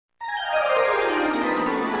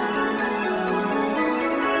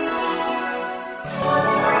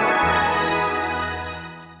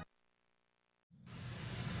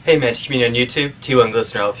Hey MtG community on YouTube, T1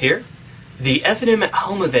 Glistener Elf here. The FNM at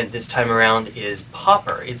Home event this time around is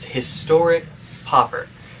Pauper. It's historic Pauper.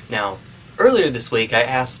 Now, earlier this week I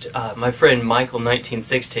asked my friend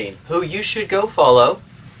Michael1916, who you should go follow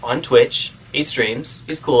on Twitch. He streams,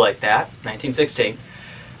 he's cool like that, 1916,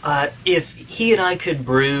 if he and I could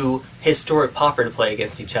brew historic Pauper to play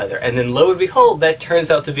against each other. And then lo and behold, that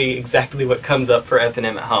turns out to be exactly what comes up for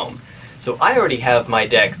FNM at Home. So I already have my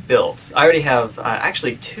deck built. I already have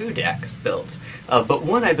actually two decks built, but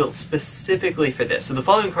one I built specifically for this. So the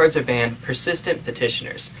following cards are banned: Persistent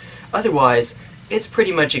Petitioners. Otherwise, it's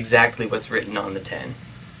pretty much exactly what's written on the tin.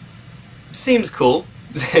 Seems cool.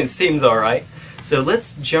 It seems alright. So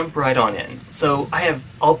let's jump right on in. So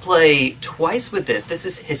I'll play twice with this. This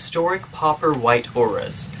is Historic Pauper White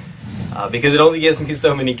Auras, because it only gives me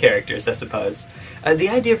so many characters, I suppose. The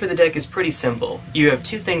idea for the deck is pretty simple. You have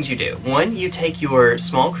two things you do. One, you take your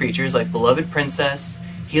small creatures like Beloved Princess,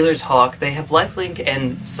 Healer's Hawk. They have lifelink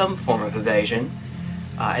and some form of evasion.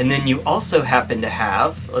 And then you also happen to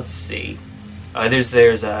have, let's see,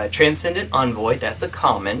 there's a Transcendent Envoy. That's a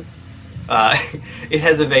common. It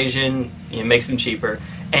has evasion, makes them cheaper.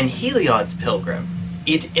 And Heliod's Pilgrim.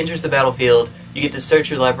 It enters the battlefield, you get to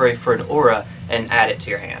search your library for an aura and add it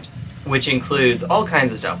to your hand, which includes all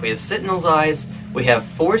kinds of stuff. We have Sentinel's Eyes, we have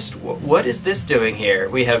Forced... What is this doing here?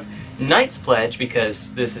 We have Knight's Pledge,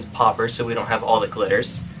 because this is Pauper, so we don't have all the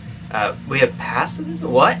glitters. We have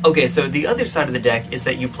Pacifism? What? Okay, so the other side of the deck is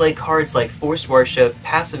that you play cards like Forced Worship,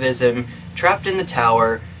 Pacifism, Trapped in the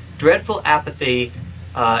Tower, Dreadful Apathy,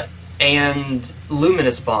 and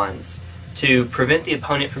Luminous Bonds to prevent the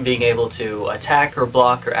opponent from being able to attack or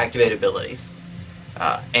block or activate abilities.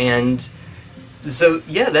 So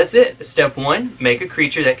yeah, that's it. Step 1, make a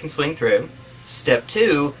creature that can swing through. Step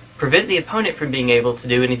 2, prevent the opponent from being able to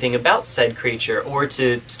do anything about said creature or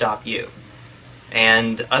to stop you.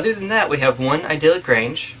 And other than that, we have 1 Idyllic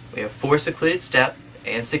Grange, we have 4 Secluded Steppe,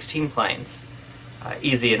 and 16 Plains.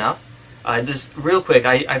 Easy enough. Just real quick,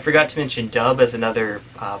 I forgot to mention Dub as another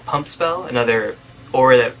pump spell, another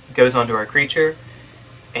aura that goes onto our creature.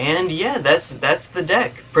 And yeah, that's the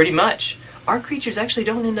deck, pretty much. Our creatures actually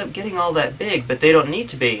don't end up getting all that big, but they don't need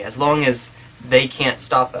to be, as long as they can't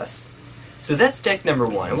stop us. So that's deck number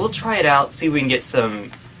 1, and we'll try it out, see if we can get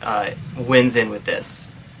some wins in with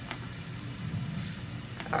this.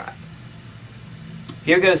 Alright.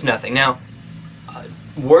 Here goes nothing. Now,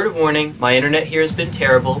 word of warning, my internet here has been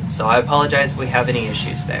terrible, so I apologize if we have any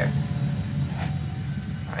issues there.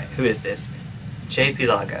 Alright, who is this? J.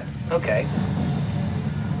 Pilaga. Okay.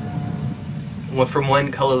 Went from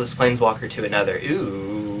one colorless planeswalker to another.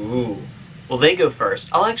 Ooh. Well, they go first.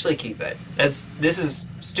 I'll actually keep it. This is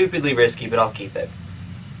stupidly risky, but I'll keep it.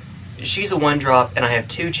 She's a 1-drop, and I have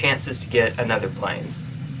 2 chances to get another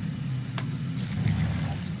planes.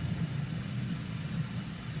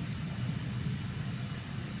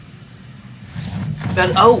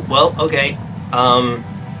 But, oh, well, okay.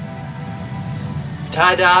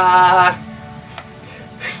 Ta-da!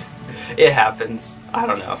 It happens. I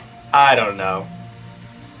don't know.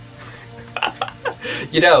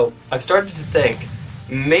 You know, I've started to think,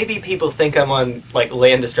 maybe people think I'm on, like,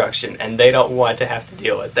 land destruction, and they don't want to have to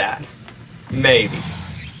deal with that. Maybe.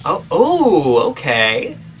 Oh,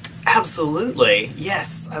 okay. Absolutely.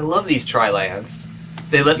 Yes, I love these tri-lands.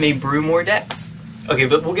 They let me brew more decks. Okay,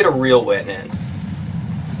 but we'll get a real win in.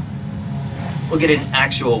 We'll get an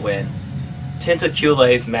actual win.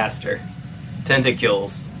 Tentacule's Master.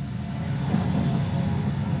 Tentacules.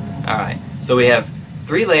 Alright, so we have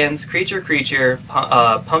 3 lands, creature,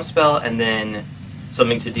 pump spell, and then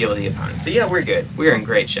something to deal with the opponent. So yeah, we're good. We're in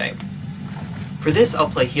great shape. For this, I'll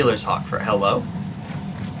play Healer's Hawk for hello.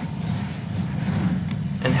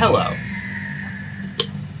 And hello.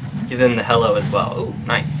 Give them the hello as well. Ooh,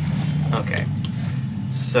 nice. Okay.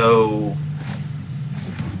 So...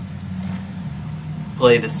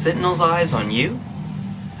 play the Sentinel's Eyes on you.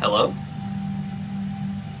 Hello.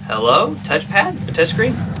 Hello? Touchpad? A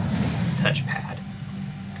touchscreen? Touchpad.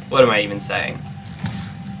 What am I even saying?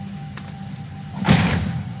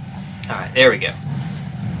 Alright, there we go.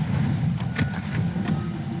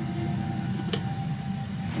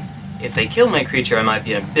 If they kill my creature, I might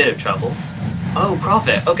be in a bit of trouble. Oh,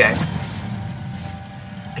 Prophet, okay.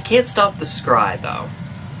 I can't stop the Scry, though.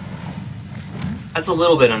 That's a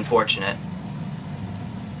little bit unfortunate.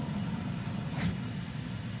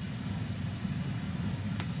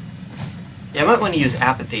 Yeah, I might want to use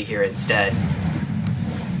Apathy here instead.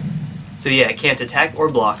 So yeah, I can't attack or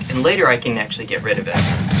block, and later I can actually get rid of it.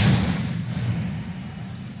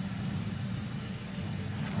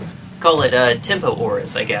 Call it tempo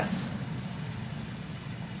auras, I guess.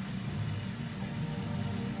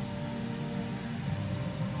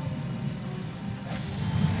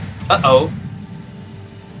 Uh-oh.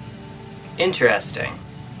 Interesting.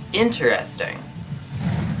 Interesting.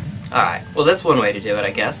 Alright, well that's one way to do it,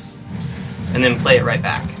 I guess. And then play it right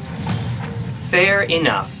back. Fair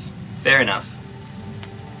enough. Fair enough.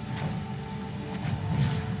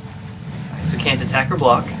 Alright, so we can't attack or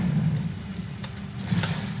block.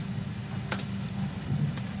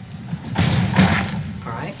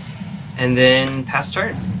 Alright. And then pass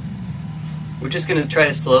turn. We're just going to try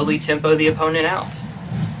to slowly tempo the opponent out.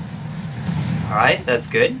 Alright, that's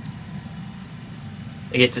good.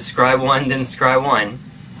 I get to scry 1, then scry 1.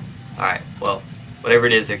 Alright, well, whatever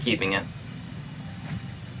it is, they're keeping it.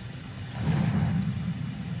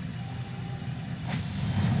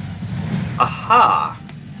 Aha!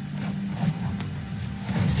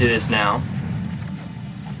 Do this now.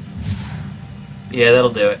 Yeah,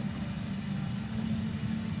 that'll do it.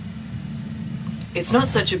 It's not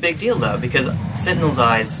such a big deal, though, because Sentinel's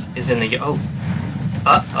Eyes is in the... Oh.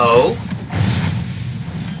 Uh-oh.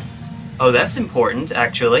 Oh, that's important,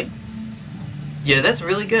 actually. Yeah, that's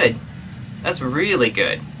really good. That's really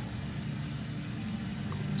good.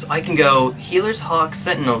 So I can go Healer's Hawk,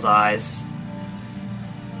 Sentinel's Eyes.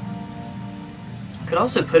 Could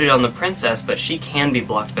also put it on the Princess, but she can be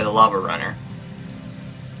blocked by the Lava Runner.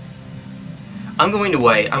 I'm going to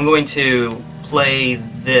wait. I'm going to play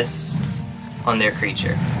this on their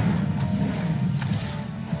creature.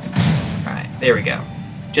 Alright, there we go.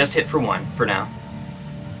 Just hit for 1 for now.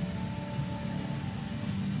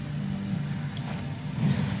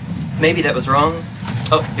 Maybe that was wrong.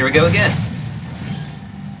 Oh, here we go again.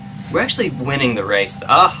 We're actually winning the race.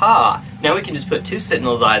 Aha! Now we can just put 2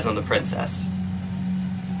 Sentinel's Eyes on the Princess.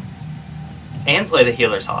 And play the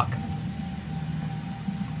Healer's Hawk.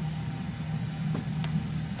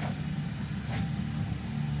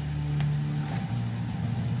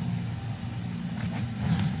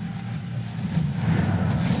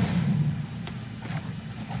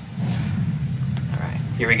 Alright,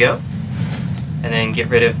 here we go. And then get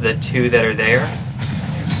rid of the 2 that are there.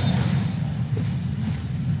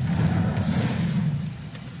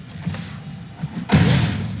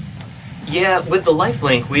 Yeah, with the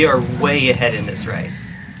lifelink, we are way ahead in this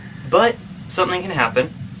race. But something can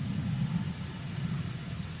happen.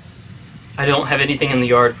 I don't have anything in the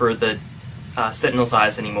yard for the Sentinel's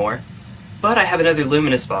Eyes anymore. But I have another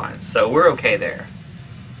Luminous Bonds, so we're okay there.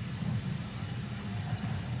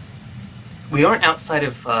 We aren't outside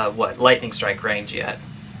of, Lightning Strike range yet.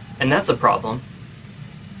 And that's a problem.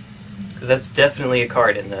 Because that's definitely a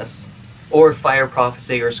card in this. Or Fire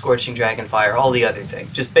Prophecy, or Scorching Dragonfire, all the other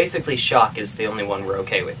things. Just basically Shock is the only one we're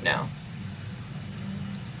okay with now.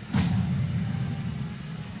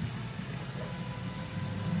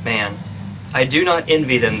 Man, I do not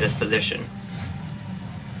envy them this position.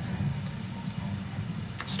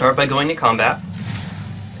 Start by going to combat.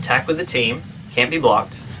 Attack with the team. Can't be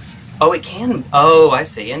blocked. Oh, it can... Oh, I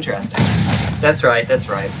see. Interesting. That's right, that's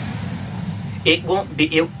right. It won't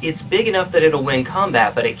be... It's big enough that it'll win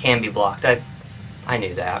combat, but it can be blocked. I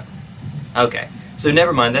knew that. Okay. So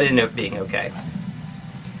never mind, that ended up being okay.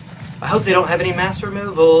 I hope they don't have any mass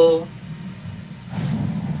removal.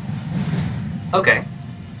 Okay.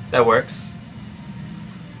 That works.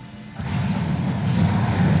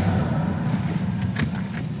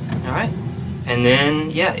 Alright. And then,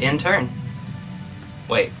 yeah, end turn.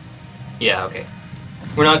 Wait. Yeah, okay.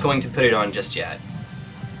 We're not going to put it on just yet.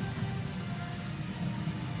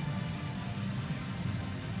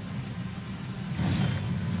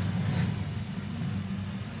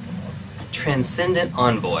 Transcendent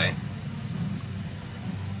Envoy.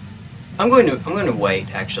 I'm going to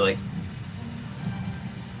wait, actually.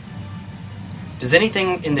 Does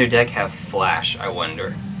anything in their deck have flash, I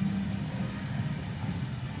wonder?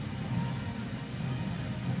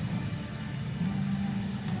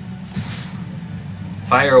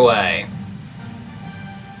 Fire away.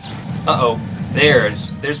 Uh-oh.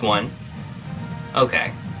 There's one.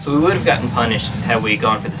 Okay. So we would have gotten punished had we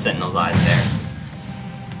gone for the Sentinel's Eyes there.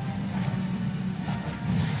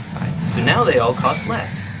 Alright, so now they all cost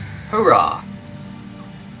less. Hurrah!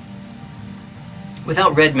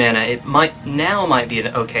 Without red mana, it might be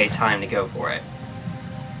an okay time to go for it.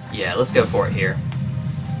 Yeah, let's go for it here.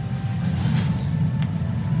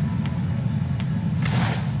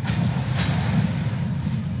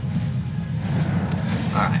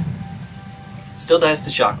 Alright. Still dies to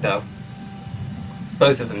shock, though.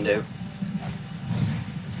 Both of them do.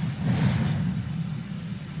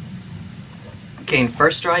 Gain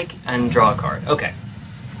first strike and draw a card. Okay.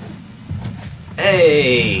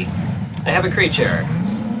 Hey! I have a creature.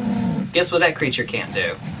 Guess what that creature can't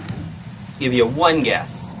do? Give you one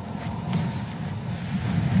guess.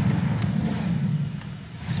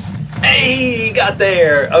 We got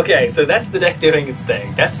there! Okay, so that's the deck doing its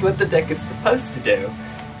thing. That's what the deck is supposed to do.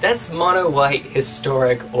 That's mono-white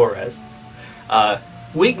historic auras.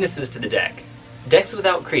 Weaknesses to the deck. Decks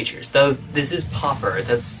without creatures, though this is Pauper,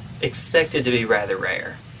 that's expected to be rather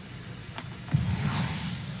rare.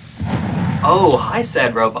 Oh, hi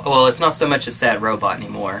Sad Robot. Well, it's not so much a Sad Robot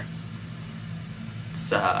anymore.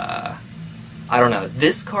 It's, I don't know.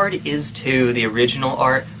 This card is to the original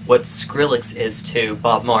art what Skrillex is to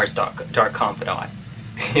Bob Marr's Dark Confidant,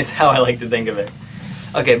 is how I like to think of it.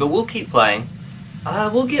 Okay, but we'll keep playing.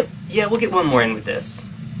 We'll get one more in with this.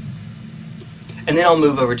 And then I'll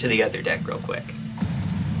move over to the other deck real quick.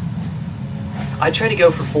 I try to go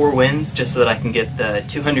for 4 wins just so that I can get the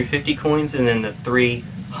 250 coins and then the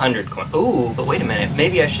 300 coins. Ooh, but wait a minute,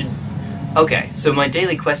 maybe I should... Okay, so my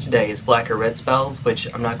daily quest today is black or red spells,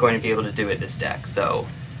 which I'm not going to be able to do with this deck, so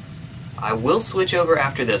I will switch over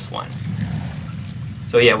after this one.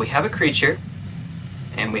 So yeah, we have a creature,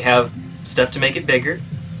 and we have stuff to make it bigger,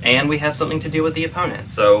 and we have something to do with the opponent,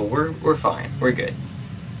 so we're fine, we're good.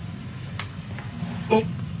 Oop.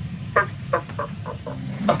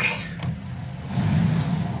 Okay.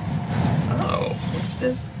 Oh, what's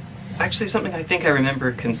this? Actually, something I think I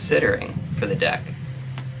remember considering for the deck.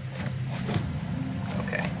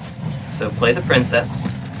 Okay. So play the princess.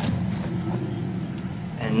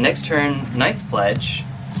 And next turn, Knight's Pledge.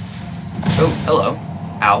 Oh, hello.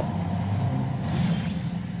 Ow.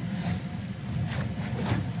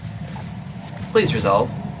 Please resolve.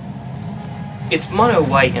 It's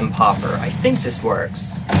mono-white and Pauper. I think this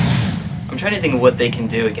works. I'm trying to think of what they can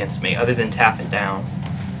do against me, other than tap it down.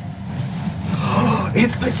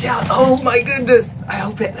 It's Patel! Oh my goodness! I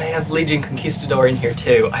hope they have Legion Conquistador in here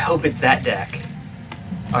too. I hope it's that deck.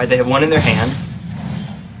 Alright, they have one in their hands.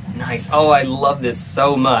 Nice. Oh, I love this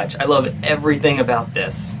so much. I love everything about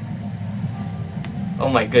this. Oh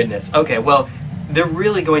my goodness. Okay, well, they're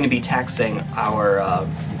really going to be taxing our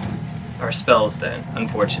spells then,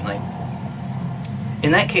 unfortunately.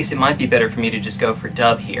 In that case, it might be better for me to just go for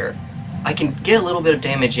dub here. I can get a little bit of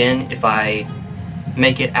damage in if I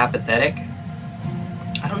make it apathetic.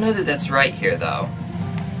 I don't know that that's right here, though.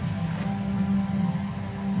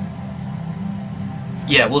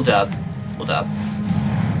 Yeah, we'll dub. We'll dub.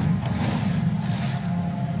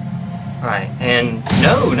 Alright, and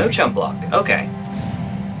no chump block. Okay.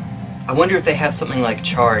 I wonder if they have something like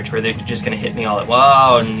charge where they're just gonna hit me all at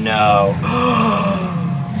once. Oh, no.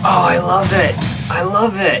 Oh, I love it! I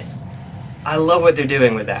love it! I love what they're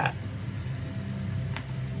doing with that.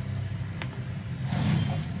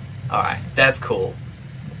 Alright, that's cool.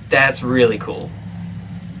 That's really cool.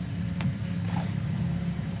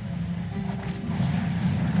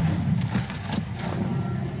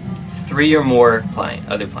 Three or more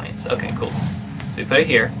other planes. Okay, cool. So we put it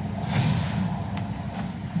here.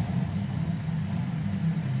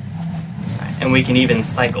 Alright, and we can even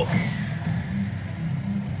cycle.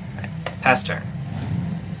 Pass turn.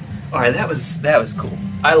 Alright, that was cool.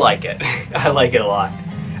 I like it. I like it a lot.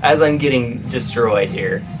 As I'm getting destroyed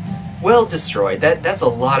here. Well, destroyed. That's a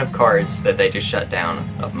lot of cards that they just shut down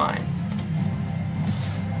of mine.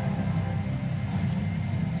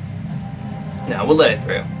 No, we'll let it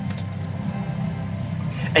through.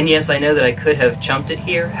 And yes, I know that I could have chumped it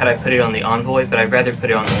here had I put it on the Envoy, but I'd rather put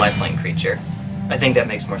it on the lifeline creature. I think that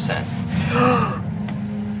makes more sense.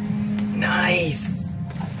 Nice!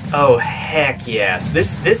 Oh, heck yes.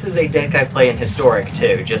 This is a deck I play in Historic,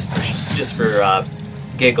 too, just for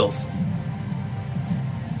giggles.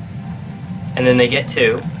 And then they get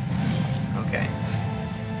 2. Okay.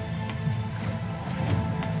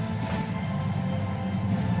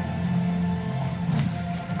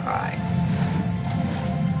 Alright.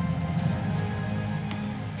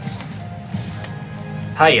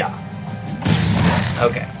 Hiya.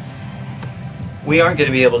 Okay. We aren't going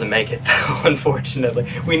to be able to make it, though, unfortunately.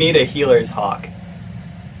 We need a Healer's Hawk.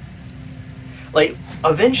 Like,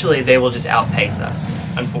 eventually they will just outpace us.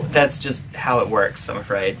 That's just how it works, I'm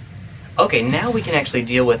afraid. Okay, now we can actually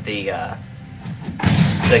deal with the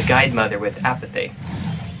Guide Mother with Apathy.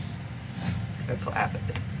 Dreadful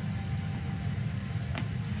Apathy.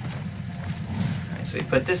 Alright, so we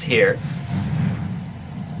put this here.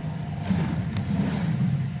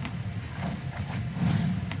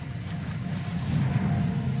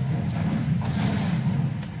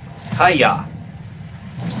 Hiya!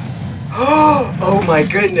 Oh my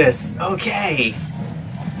goodness! Okay!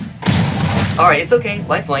 Alright, it's okay.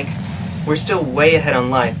 Lifelink. We're still way ahead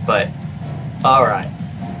on life, but... Alright.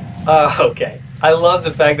 Okay. I love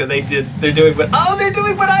the fact that they're doing what... Oh, they're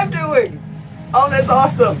doing what I'm doing! Oh, that's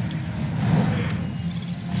awesome!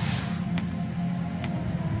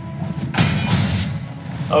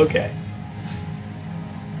 Okay.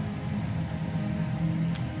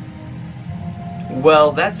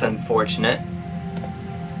 Well, that's unfortunate.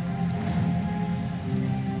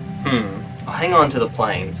 I'll hang on to the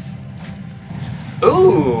planes.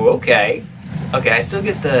 Ooh, okay. Okay, I still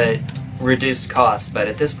get the reduced cost, but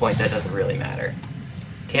at this point that doesn't really matter.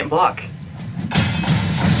 Can't block.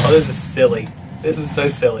 Oh, this is silly. This is so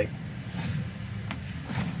silly.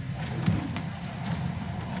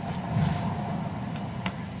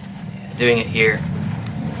 Yeah, doing it here.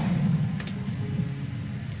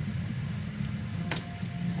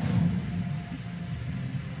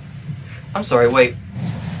 I'm sorry, wait.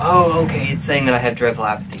 Oh, okay, it's saying that I have Dreadful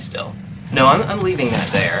Apathy still. No, I'm leaving that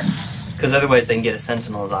there, because otherwise they can get a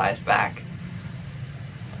Sentinel dive back.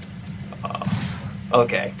 Oh,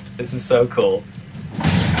 okay, this is so cool.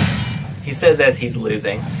 He says as he's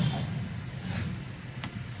losing.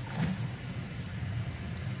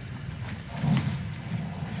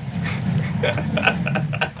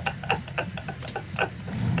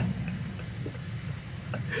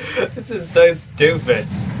 This is so stupid.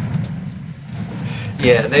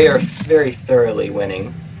 Yeah, they are very thoroughly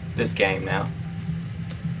winning this game now.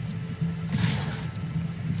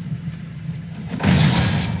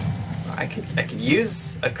 I could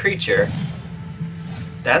use a creature.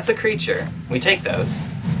 That's a creature. We take those.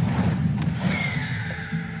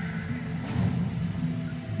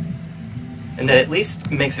 And that at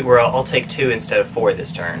least makes it where I'll take 2 instead of 4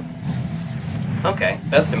 this turn. Okay,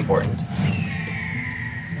 that's important.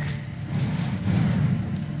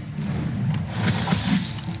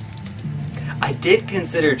 I did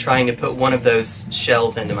consider trying to put one of those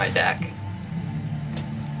shells into my deck.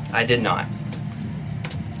 I did not.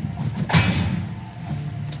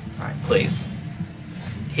 Alright, please.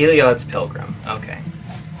 Heliod's Pilgrim. Okay.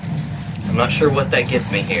 I'm not sure what that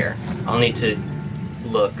gets me here. I'll need to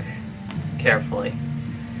look carefully.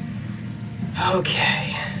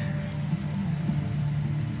 Okay.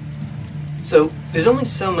 So, there's only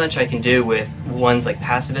so much I can do with ones like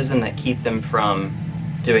Pacifism that keep them from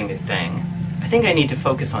doing their thing. I think I need to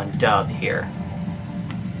focus on Dub here.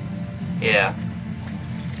 Yeah.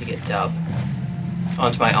 To get Dub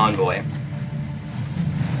onto my Envoy.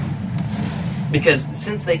 Because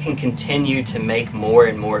since they can continue to make more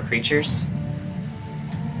and more creatures,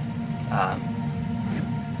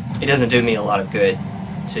 it doesn't do me a lot of good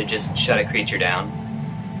to just shut a creature down.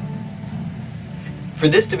 For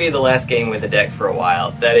this to be the last game with the deck for a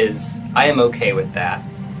while, I am okay with that.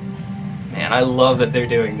 Man, I love that they're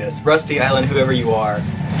doing this. Rusty Island, whoever you are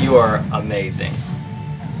amazing.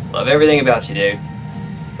 Love everything about you, dude.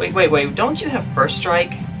 Wait, don't you have First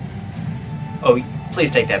Strike? Oh,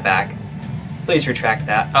 please take that back. Please retract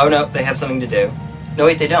that. Oh no, they have something to do. No,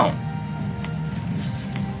 wait, they don't.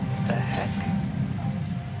 What the heck?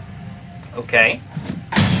 Okay.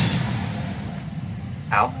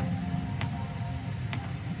 Ow.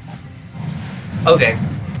 Okay.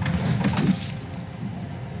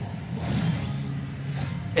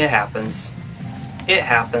 It happens. It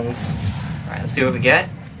happens. Alright, let's see what we get.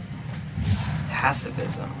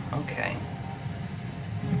 Pacifism. Okay.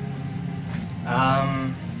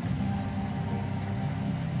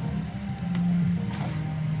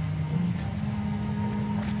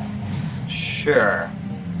 Sure.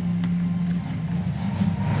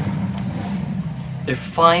 They're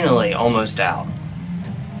finally almost out.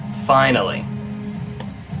 Finally.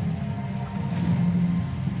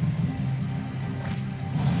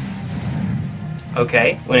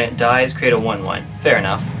 Okay, when it dies, create a 1/1. Fair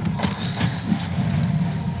enough.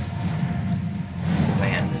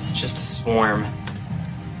 Man, this is just a swarm.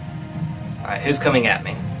 Alright, who's coming at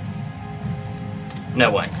me?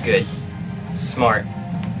 No one. Good. Smart.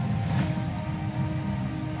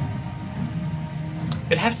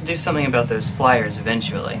 Gonna have to do something about those flyers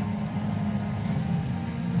eventually.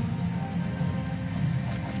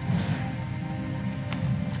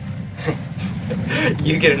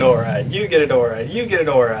 You get an aura, you get an aura, you get an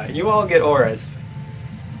aura, you all get auras.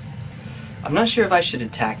 I'm not sure if I should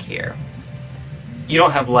attack here. You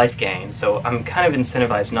don't have life gain, so I'm kind of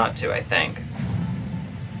incentivized not to, I think.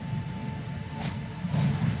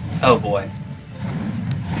 Oh boy.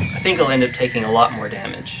 I think I'll end up taking a lot more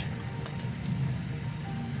damage.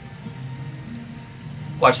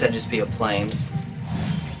 Watch that just be a plains.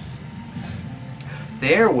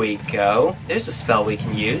 There we go. There's a spell we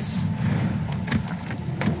can use.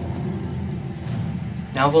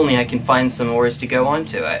 Now if only I can find some auras to go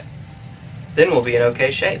onto it. Then we'll be in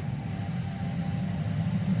okay shape.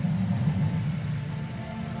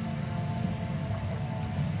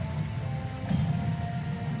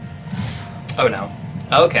 Oh no.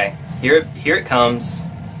 Okay. Here it comes.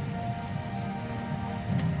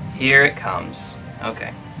 Here it comes.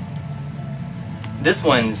 Okay. This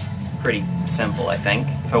one's pretty simple, I think,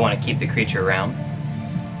 if I want to keep the creature around.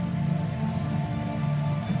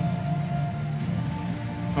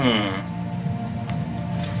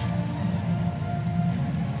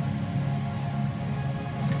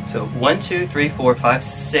 So 1, 2, 3, 4, 5,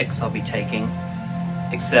 6 I'll be taking,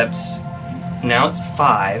 except now it's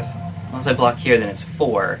 5. Once I block here, then it's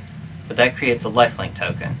 4, but that creates a lifelink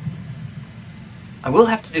token. I will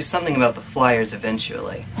have to do something about the flyers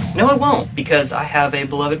eventually. No, I won't, because I have a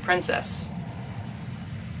beloved princess.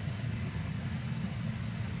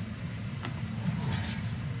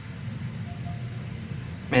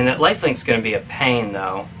 Man, that lifelink's gonna be a pain,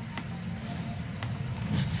 though.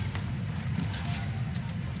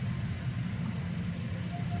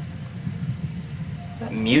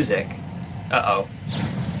 That music. Uh-oh.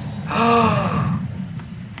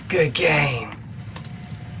 Good game.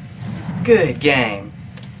 Good game.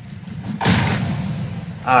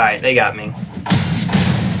 Alright, they got me.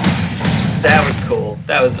 That was cool.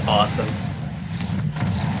 That was awesome.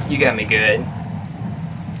 You got me good.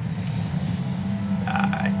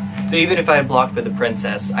 Alright. So even if I had blocked with the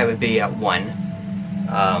princess, I would be at 1.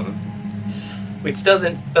 Which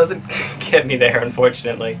doesn't get me there,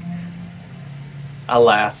 unfortunately.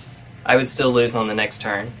 Alas. I would still lose on the next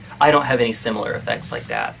turn. I don't have any similar effects like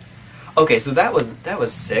that. Okay, so that was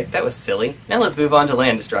sick. That was silly. Now let's move on to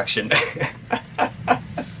land destruction.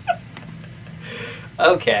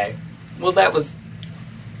 Okay. Well, that was...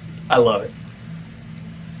 I love it.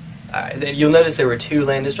 Alright, you'll notice there were 2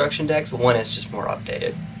 land destruction decks. One is just more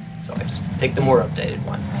updated. So I just picked the more updated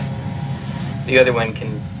one. The other one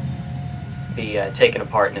can be taken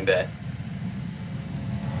apart in a bit.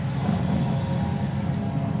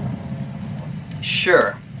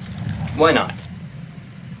 Sure. Why not?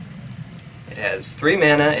 It has 3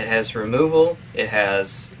 mana, it has removal, it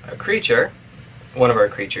has a creature, one of our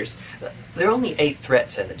creatures. There are only 8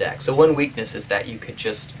 threats in the deck, so one weakness is that you could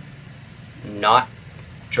just not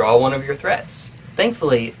draw one of your threats.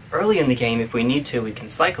 Thankfully, early in the game, if we need to, we can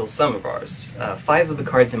cycle some of ours. 5 of the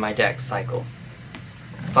cards in my deck cycle.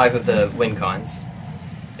 5 of the win cons.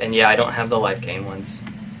 And yeah, I don't have the life gain ones.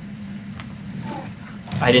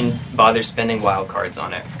 I didn't bother spending wild cards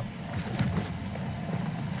on it.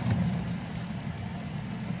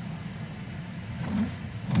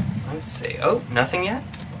 Let's see. Oh, nothing yet?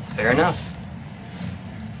 Fair enough.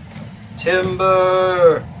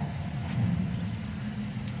 Timber!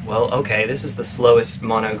 Well, okay, this is the slowest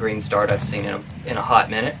mono green start I've seen in a hot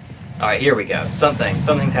minute. Alright, here we go.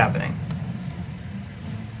 Something's happening.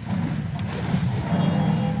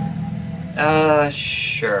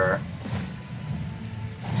 Sure.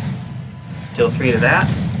 Deal 3 to that.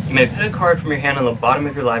 You may put a card from your hand on the bottom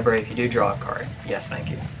of your library if you do draw a card. Yes, thank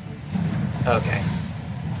you. Okay.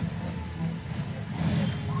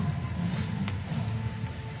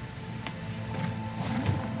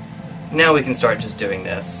 Now we can start just doing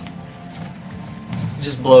this.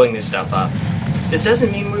 Just blowing their stuff up. This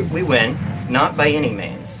doesn't mean we win. Not by any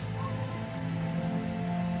means.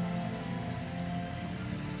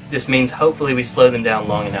 This means hopefully we slow them down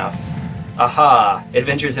long enough. Aha!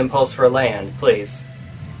 Adventure's Impulse for a land, please.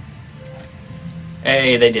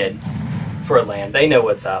 Hey, they did. For a land. They know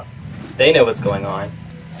what's up. They know what's going on.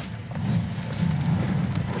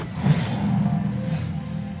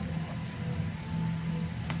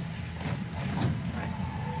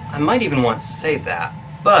 I might even want to save that,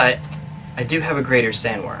 but I do have a Greater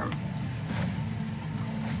Sandworm.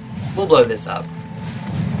 We'll blow this up.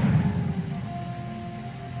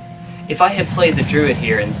 If I had played the Druid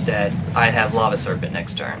here instead, I'd have Lava Serpent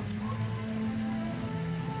next turn.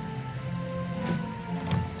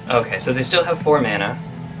 Okay, so they still have 4 mana.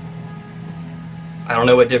 I don't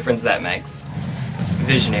know what difference that makes.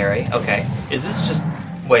 Visionary, okay. Is this just...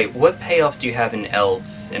 Wait, what payoffs do you have in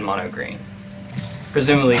Elves in mono green?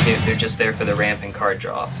 Presumably they're just there for the ramp and card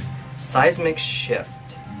draw. Seismic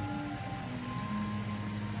Shift.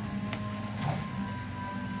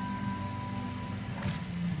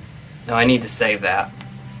 No, I need to save that.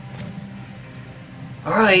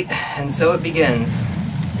 Alright, and so it begins.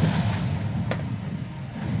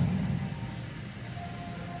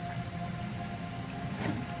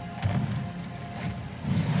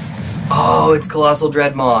 Oh, it's Colossal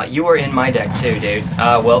Dreadmaw. You are in my deck too, dude.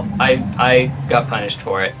 Well, I got punished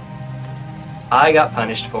for it. I got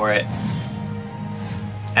punished for it.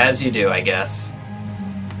 As you do, I guess.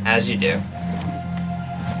 As you do.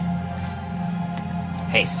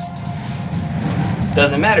 Haste.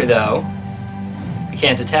 Doesn't matter, though. We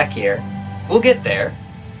can't attack here. We'll get there.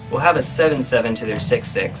 We'll have a 7/7 to their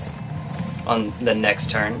 6/6 on the next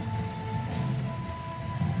turn.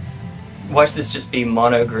 Watch this just be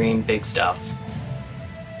mono green big stuff.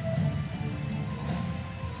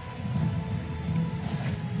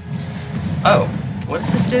 Oh, what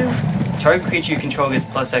does this do? Target creature you control gets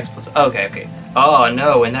 +X+... Okay, okay. Oh,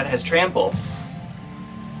 no, and that has trample.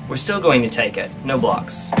 We're still going to take it. No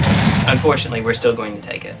blocks. Unfortunately, we're still going to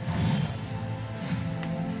take it.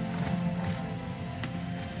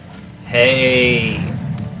 Hey.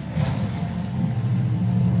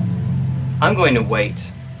 I'm going to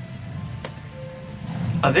wait.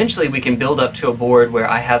 Eventually we can build up to a board where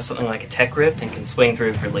I have something like a Tech Rift and can swing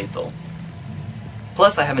through for lethal.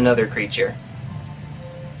 Plus I have another creature.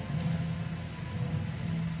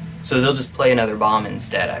 So they'll just play another bomb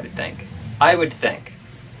instead, I would think. I would think.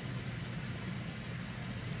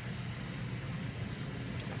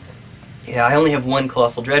 Yeah, I only have one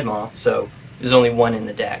Colossal Dreadmaw, so there's only one in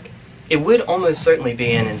the deck. It would almost certainly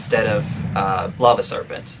be in instead of Lava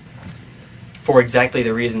Serpent. For exactly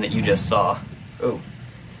the reason that you just saw. Ooh.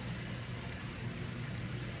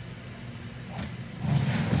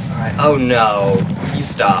 Alright, oh no. You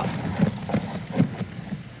stop.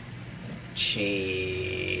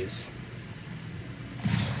 Jeez.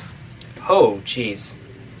 Oh, jeez.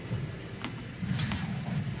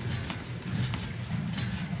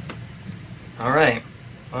 Alright.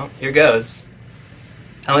 Well, here goes.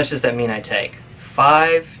 How much does that mean I take?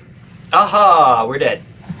 5. Aha! We're dead.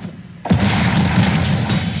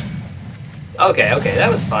 Okay, okay,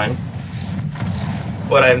 that was fun.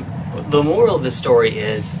 The moral of this story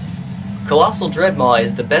is, Colossal Dreadmaw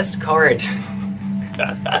is the best card.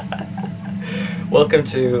 Welcome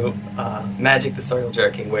to Magic the Soil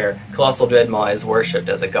Jerking, where Colossal Dreadmaw is worshipped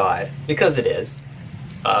as a god. Because it is.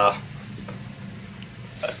 Alright,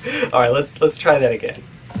 let's try that again.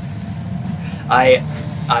 I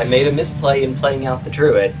made a misplay in playing out the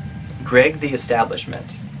Druid. Greg the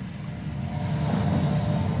Establishment.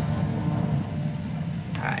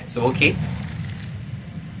 Alright, so we'll keep.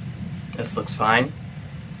 This looks fine.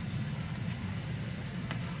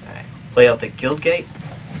 Alright, play out the Guild Gates.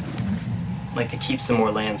 I'd like to keep some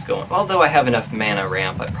more lands going. Although I have enough mana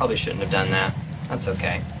ramp, I probably shouldn't have done that. That's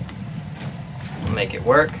okay. We'll make it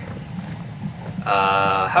work.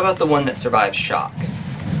 How about the one that survives shock?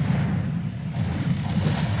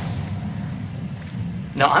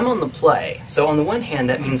 Now I'm on the play, so on the one hand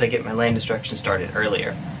that means I get my land destruction started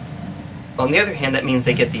earlier. On the other hand, that means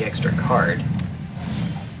they get the extra card.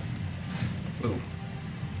 Ooh.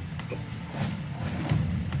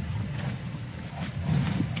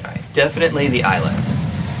 Alright, definitely the island.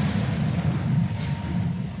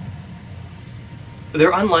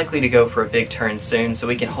 They're unlikely to go for a big turn soon, so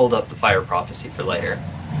we can hold up the Fire Prophecy for later.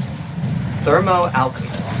 Thermo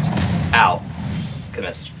Alchemist.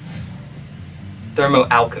 Alchemist. Thermo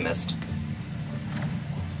Alchemist.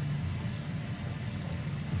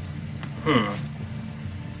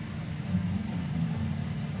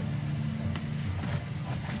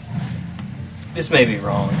 This may be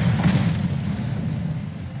wrong.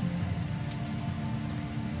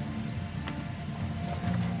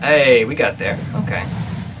 Hey, we got there. Okay.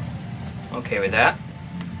 Okay with that.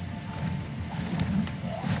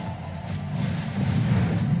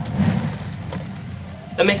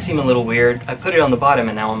 That may seem a little weird. I put it on the bottom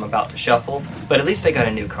and now I'm about to shuffle, but at least I got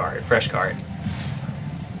a new card, a fresh card.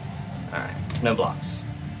 Alright, no blocks.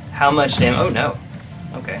 How much damage? Oh no.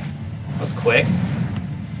 Okay. That was quick.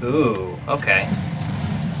 Ooh, okay.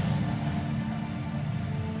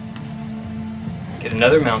 Get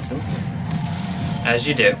another mountain, as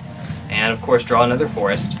you do. And of course draw another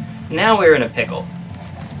forest. Now we're in a pickle.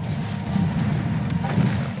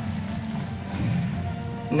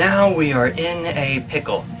 Now we are in a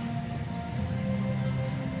pickle.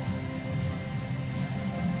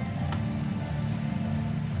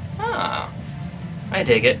 Ah, I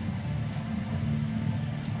dig it.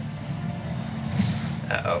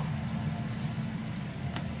 Uh-oh.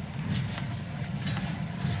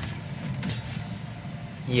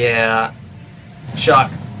 Yeah.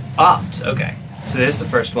 Shock. Opt. Okay. So there's the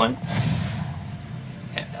first one.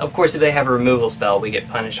 Of course, if they have a removal spell, we get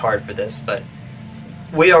punished hard for this, but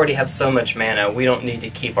we already have so much mana, we don't need to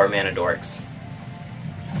keep our mana dorks.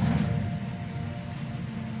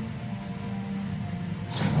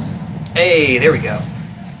 Hey, there we go.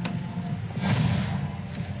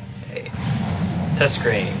 Hey.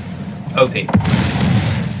 Touchscreen. OP.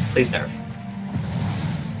 Please nerf.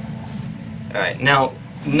 Alright, now,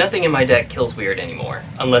 nothing in my deck kills weird anymore,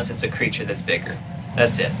 unless it's a creature that's bigger.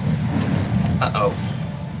 That's it. Uh-oh.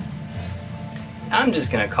 I'm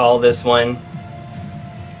just gonna call this one.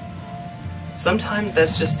 Sometimes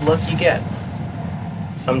that's just luck you get.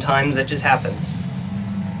 Sometimes it just happens.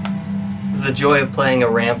 It's the joy of playing a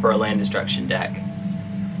ramp or a land destruction deck.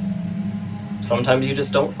 Sometimes you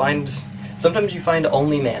just don't find... Sometimes you find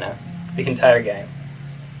only mana the entire game.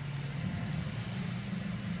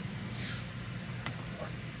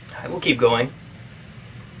 we'll keep going.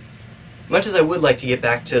 Much as I would like to get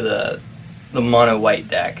back to the mono white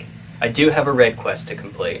deck, I do have a red quest to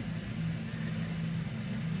complete.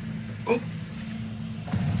 Oop.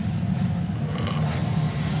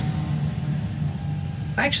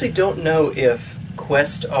 I actually don't know if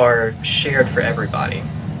quests are shared for everybody.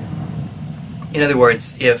 In other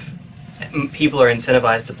words, if people are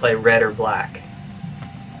incentivized to play red or black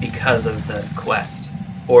because of the quest,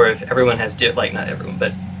 or if everyone has, like, not everyone,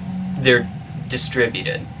 but they're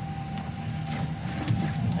distributed.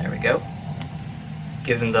 There we go.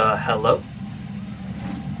 Give him the hello.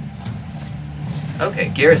 Okay,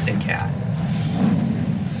 Garrison Cat.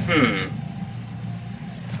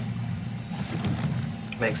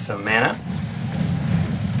 Make some mana.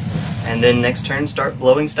 And then next turn start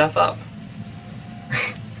blowing stuff up.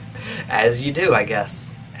 As you do, I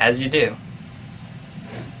guess. As you do.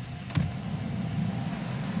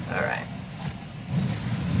 Alright.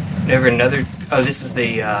 Never another... Oh, this is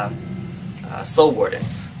the Soul Warden.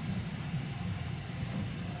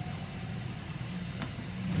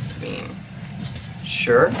 I mean,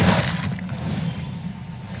 sure.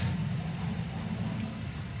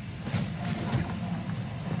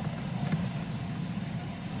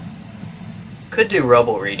 Could do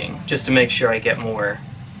Rubble Reading, just to make sure I get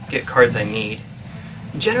cards I need.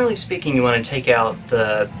 Generally speaking, you want to take out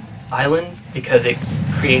the island because it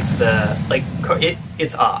creates the, like,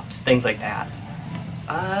 it's opt, things like that.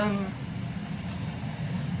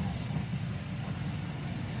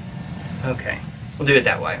 Okay, we'll do it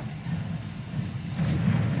that way.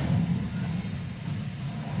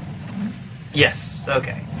 Yes,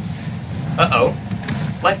 okay. Uh-oh.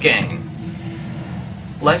 Life gain.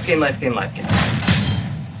 Life gain, life gain, life gain.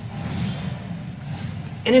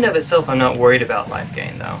 In and of itself, I'm not worried about life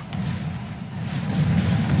gain, though.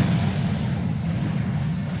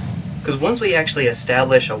 Because once we actually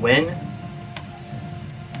establish a win,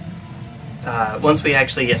 climb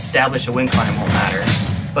won't matter.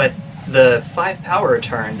 But the 5 power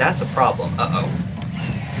return, that's a problem. Uh-oh.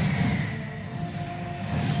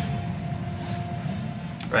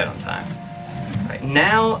 Right on time. Right,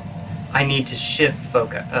 now I need to shift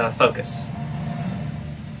focus.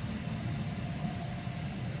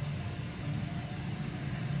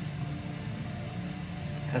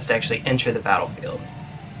 Has to actually enter the battlefield.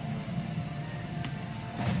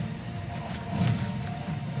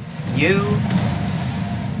 You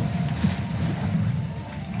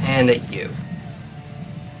and a you.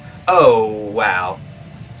 Oh, wow.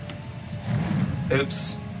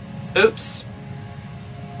 Oops. Oops.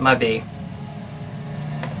 My B.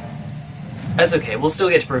 That's okay, we'll still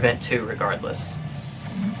get to prevent 2 regardless.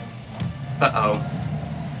 Uh-oh.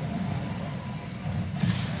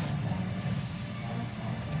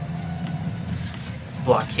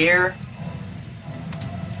 Block here.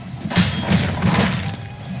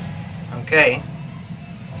 Okay.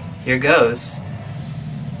 Here goes.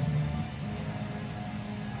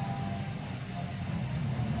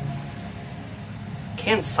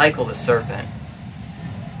 Can cycle the Serpent.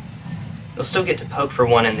 You'll still get to poke for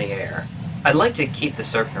 1 in the air. I'd like to keep the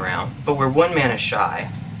Serpent around, but we're 1 mana shy.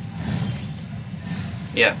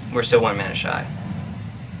 Yeah, we're still 1 mana shy.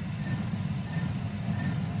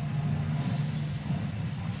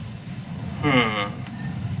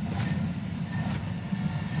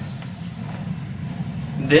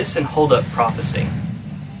 This and hold up Prophecy.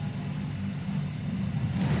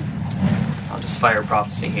 I'll just fire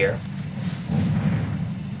Prophecy here.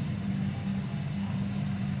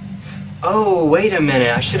 Oh, wait a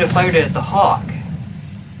minute, I should have fired it at the Hawk.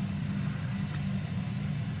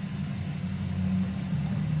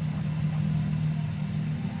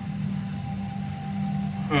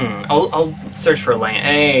 I'll search for a land.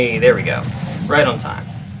 Hey, there we go. Right on time.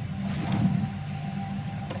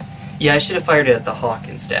 Yeah, I should have fired it at the Hawk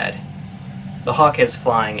instead. The Hawk has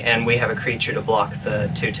flying, and we have a creature to block the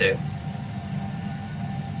 2/2.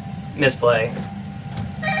 Misplay.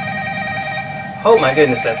 Oh my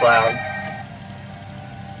goodness, that's loud.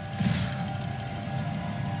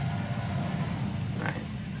 Alright.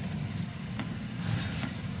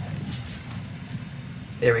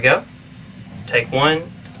 There we go. Take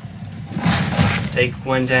 1. Take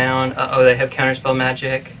 1 down. Uh-oh, they have counterspell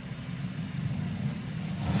magic.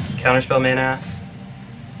 Counterspell mana.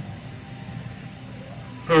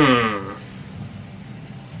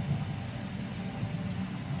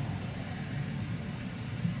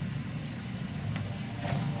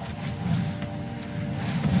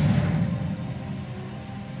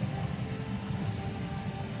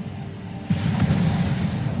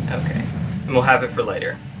 Okay, and we'll have it for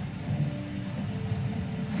later.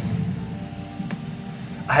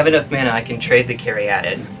 I have enough mana I can trade the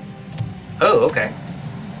Caryatid. Oh, okay.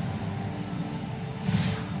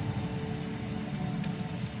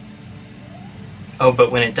 Oh,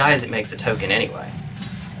 but when it dies, it makes a token anyway.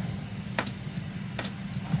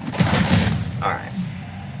 Alright.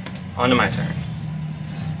 On to my turn.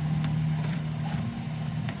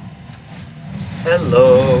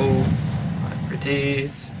 Hello, my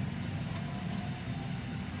pretties.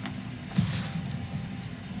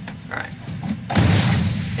 Alright.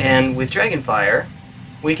 And with Dragonfire,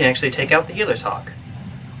 we can actually take out the Healer's Hawk.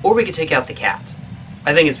 Or we could take out the cat.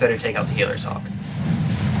 I think it's better to take out the Healer's Hawk.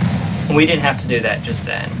 We didn't have to do that just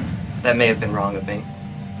then. That may have been wrong of me.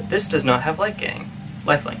 But this does not have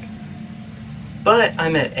lifelink. But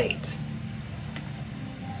I'm at 8.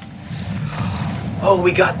 Oh,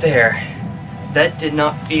 we got there! That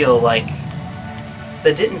didn't feel like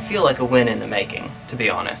a win in the making, to be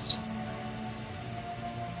honest.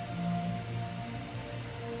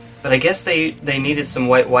 But I guess they needed some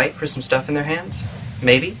white for some stuff in their hands?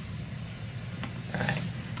 Maybe? Alright.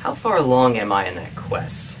 How far along am I in that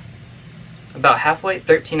quest? About halfway,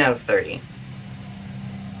 13 out of 30.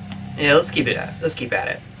 Yeah, let's keep at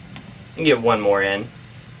it. And get one more in.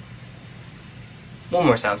 One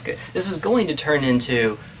more sounds good. This was going to turn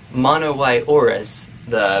into Mono White Auras,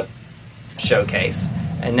 the showcase,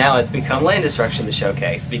 and now it's become Land Destruction, the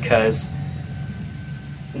showcase, because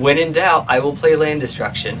when in doubt, I will play Land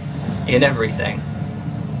Destruction in everything.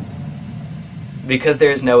 Because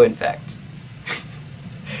there is no infect.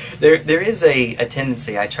 There is a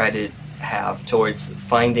tendency I try to have towards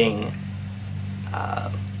finding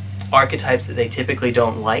archetypes that they typically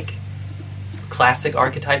don't like, classic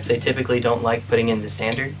archetypes they typically don't like putting into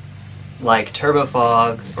standard, like Turbo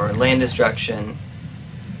Fog or Land Destruction.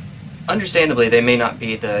 Understandably, they may not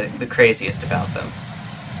be the craziest about them.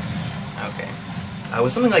 Okay.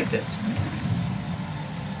 With something like this.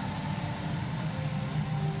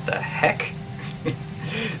 The heck?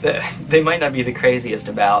 They might not be the craziest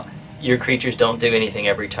about your creatures don't do anything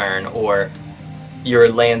every turn, or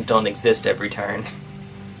your lands don't exist every turn.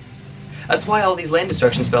 That's why all these land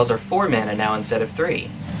destruction spells are 4 mana now instead of 3.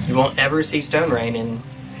 You won't ever see Stone Rain in...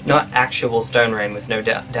 not actual Stone Rain with no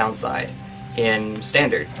downside in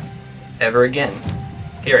Standard. Ever again.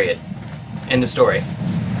 Period. End of story.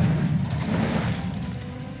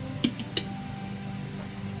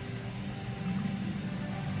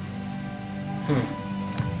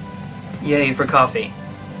 Yay for coffee.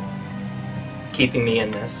 Keeping me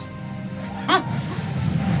in this.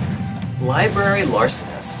 Library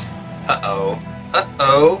Larcenist. Uh-oh.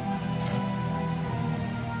 Uh-oh.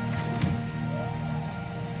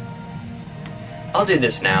 I'll do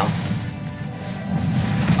this now.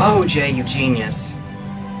 Oh, Jay, you genius.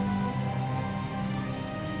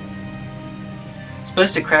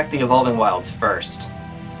 Supposed to crack the Evolving Wilds first.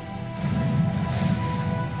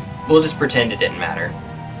 We'll just pretend it didn't matter.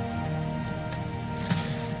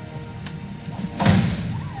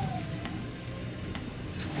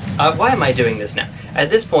 Why am I doing this now?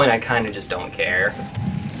 At this point, I kind of just don't care.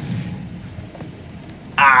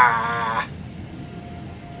 Ah!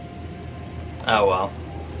 Oh well.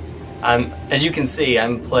 As you can see,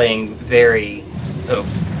 I'm playing very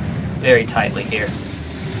tightly here.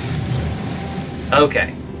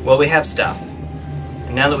 Okay, well we have stuff.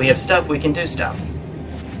 And now that we have stuff, we can do stuff.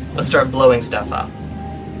 Let's start blowing stuff up.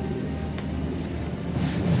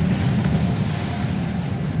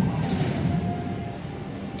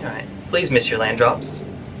 Alright, please miss your land drops.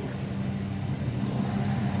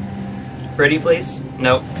 Pretty, please?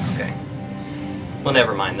 Nope. Okay. Well,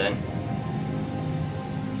 never mind then.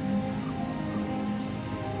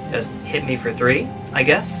 Just hit me for 3, I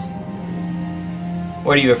guess?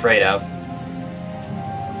 What are you afraid of?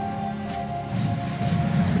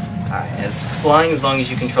 Alright, it's flying as long as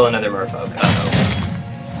you control another merfolk. Uh-oh.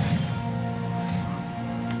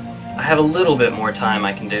 I have a little bit more time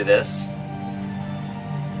I can do this.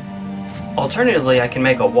 Alternatively, I can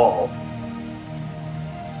make a wall.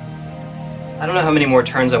 I don't know how many more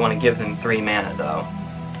turns I want to give them 3 mana, though.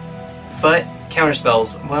 But,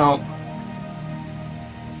 counterspells, well...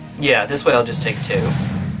 yeah, this way I'll just take 2.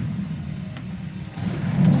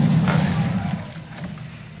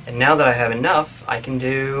 And now that I have enough, I can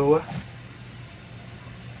do...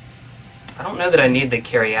 I don't know that I need the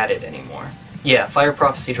Caryatid anymore. Yeah, Fire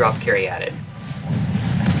Prophecy drop Caryatid.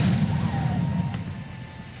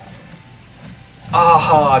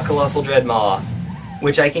 Ah, Colossal Dreadmaw,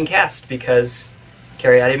 which I can cast because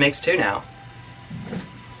Caryatid makes 2 now.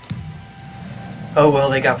 Oh well,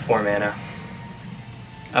 they got 4 mana.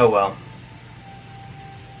 Oh well.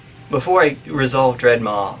 Before I resolve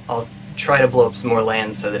Dreadmaw, I'll try to blow up some more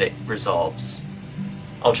lands so that it resolves.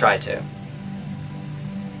 I'll try to.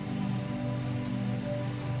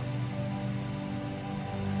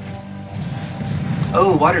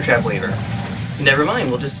 Oh, Water Trap Weaver. Never mind,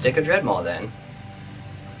 we'll just stick a Dreadmaw then.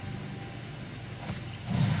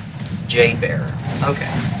 Jade Bearer.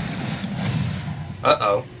 Okay.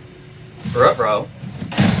 Uh-oh. Ruh-roh.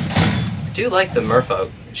 I do like the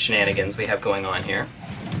merfolk shenanigans we have going on here.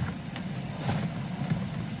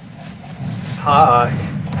 Hi.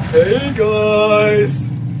 Hey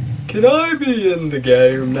guys! Can I be in the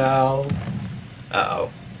game now?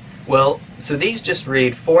 Uh-oh. Well, so these just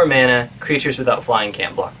read 4 mana, creatures without flying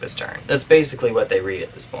can't block this turn. That's basically what they read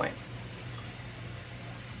at this point.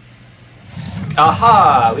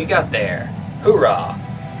 Aha! We got there. Hoorah!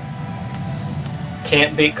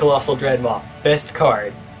 Can't beat Colossal Dreadmaw. Best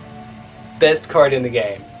card. Best card in the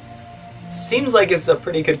game. Seems like it's a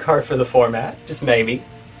pretty good card for the format. Just maybe.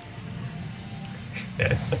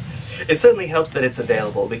 It certainly helps that it's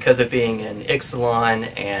available because of being in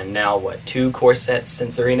Ixalan and now, what, 2 core sets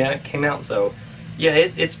since Arena came out, so yeah,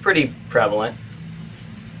 it's pretty prevalent.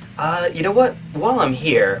 You know what? While I'm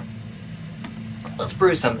here, let's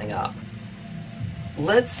brew something up.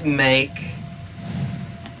 Let's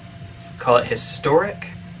call it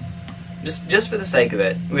historic, just for the sake of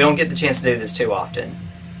it. We don't get the chance to do this too often.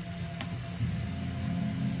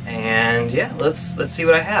 And yeah, let's see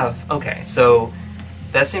what I have. Okay, so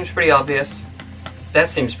that seems pretty obvious. That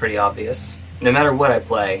seems pretty obvious. No matter what I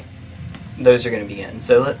play, those are going to be in.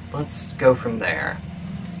 So let's go from there.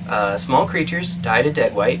 Small creatures die to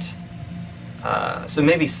dead weight. So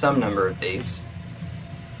maybe some number of these.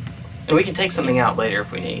 And we can take something out later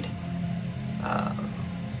if we need.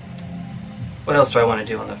 What else do I want to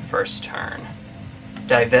do on the first turn?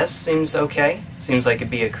 Divest seems okay. Seems like it'd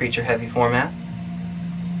be a creature-heavy format.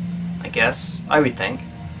 I guess. I would think.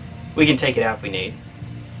 We can take it out if we need.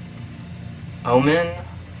 Omen?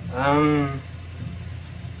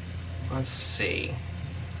 Let's see.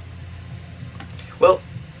 Well,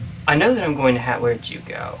 I know that I'm going to have... Where'd you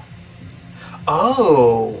go?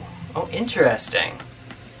 Oh! Oh, interesting.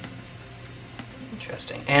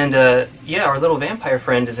 Interesting. And, yeah, our little vampire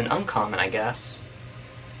friend is an uncommon, I guess.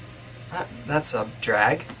 That's a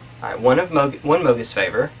drag. Alright, one Mogis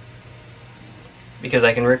Favor. Because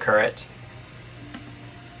I can recur it.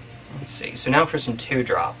 Let's see. So now for some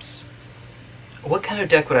 2-drops. What kind of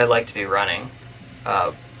deck would I like to be running?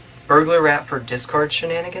 Burglar Rat for discard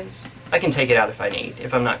shenanigans? I can take it out if I need,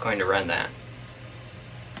 if I'm not going to run that.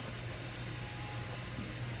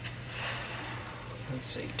 Let's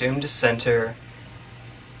see. Doom Dissenter.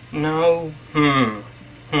 No. I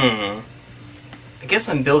guess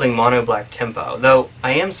I'm building Mono Black Tempo, though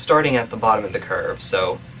I am starting at the bottom of the curve,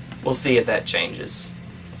 so we'll see if that changes.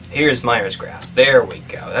 Here's Myra's Grasp. There we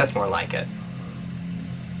go. That's more like it.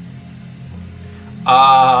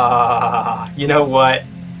 You know what?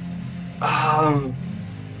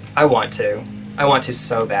 I want to. I want to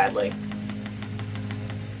so badly.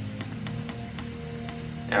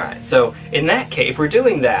 Alright, so in that case, if we're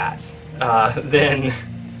doing that, then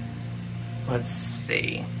let's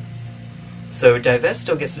see. So Divest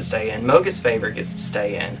still gets to stay in, Mogis Favor gets to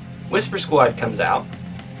stay in, Whisper Squad comes out,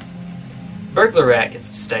 Burglar Rat gets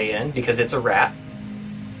to stay in because it's a rat,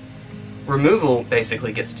 Removal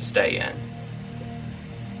basically gets to stay in.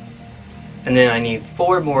 And then I need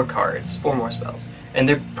 4 more cards, 4 more spells. And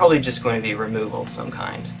they're probably just going to be removal of some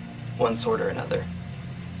kind, one sort or another.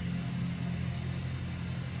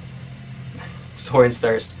 Sorin's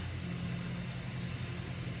Thirst.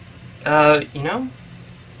 You know,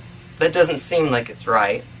 that doesn't seem like it's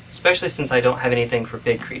right, especially since I don't have anything for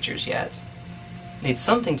big creatures yet. Need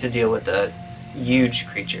something to deal with the huge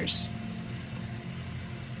creatures.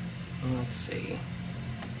 Let's see.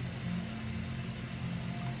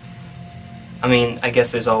 I mean, I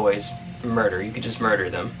guess there's always murder. You could just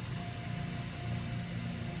murder them.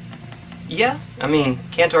 Yeah, I mean,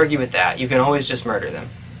 can't argue with that. You can always just murder them.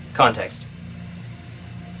 Context.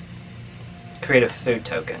 Create a food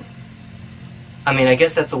token. I mean, I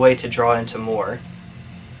guess that's a way to draw into more.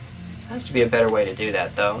 There has to be a better way to do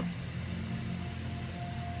that, though.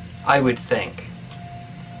 I would think.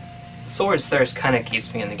 Sword's Thirst kind of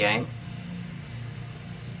keeps me in the game.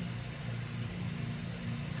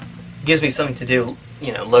 Gives me something to do,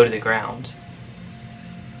 you know, low to the ground.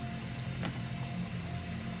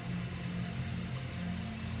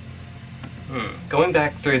 Going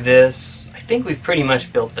back through this, I think we've pretty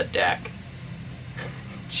much built the deck.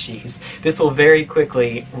 Jeez. This will very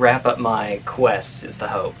quickly wrap up my quest, is the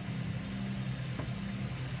hope.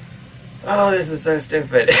 Oh, this is so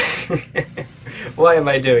stupid. Why am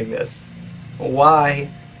I doing this? Why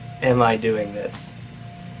am I doing this?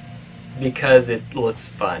 Because it looks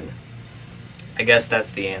fun. I guess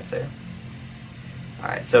that's the answer.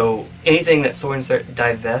 Alright, so anything that Soren's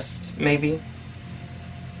Divest, maybe?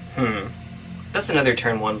 That's another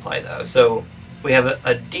turn 1 play, though. So we have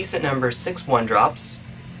a decent number, 6 1-drops,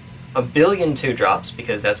 a billion 2-drops,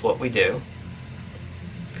 because that's what we do.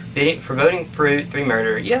 Foreboding Fruit, 3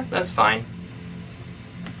 Murder, yeah, that's fine.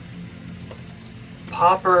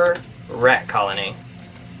 Pauper, Rat Colony.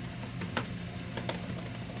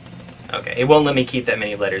 Okay, it won't let me keep that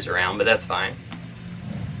many letters around, but that's fine.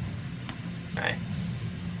 Alright.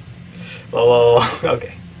 Whoa,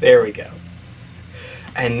 okay, there we go.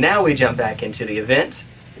 And now we jump back into the event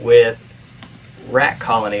with Rat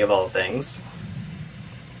Colony of all things.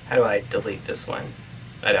 How do I delete this one?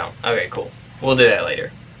 I don't. Okay, cool. We'll do that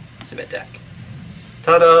later. Submit deck.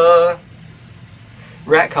 Ta-da!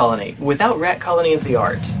 Rat Colony. Without Rat Colony as the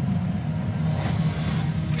art.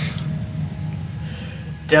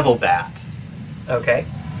 Devil Bat. Okay.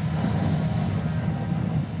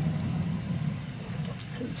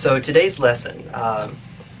 So today's lesson.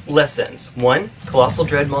 Lessons. 1. Colossal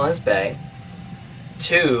Dreadmaw is Bay.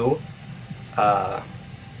 2.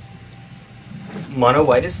 Mono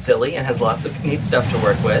White is silly and has lots of neat stuff to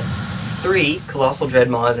work with. 3. Colossal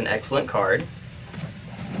Dreadmaw is an excellent card.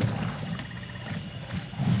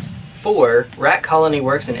 4. Rat Colony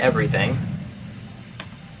works in everything.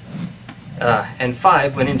 And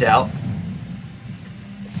 5, when in doubt,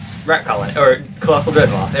 Rat Colony, or Colossal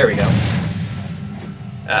Dreadmaw, there we go.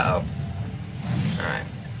 Uh-oh. Alright.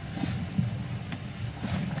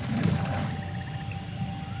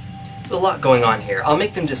 There's a lot going on here. I'll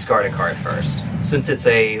make them discard a card first, since it's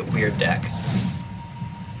a weird deck.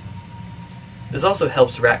 This also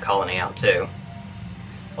helps Rat Colony out, too.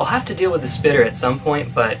 I'll have to deal with the Spitter at some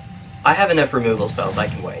point, but I have enough removal spells I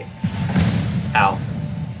can wait. Ow.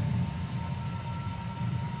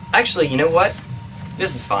 Actually, you know what?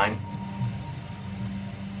 This is fine.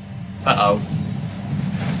 Uh-oh.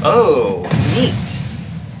 Oh, neat!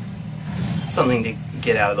 Something to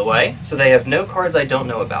get out of the way. So they have no cards I don't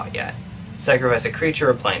know about yet. Sacrifice a creature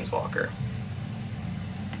or planeswalker.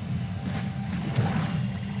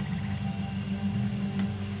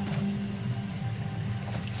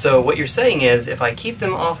 So what you're saying is, if I keep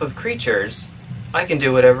them off of creatures, I can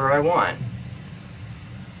do whatever I want.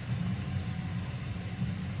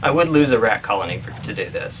 I would lose a Rat Colony to do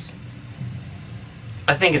this.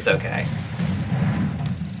 I think it's okay.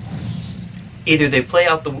 Either they play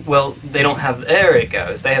out the... well, they don't have... there it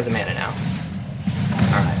goes. They have the mana now.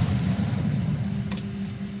 Alright.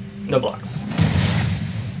 No blocks.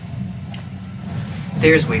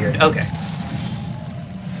 There's weird. Okay.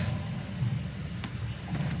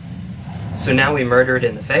 So now we murder it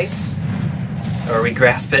in the face. Or we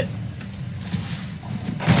grasp it.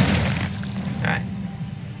 Alright.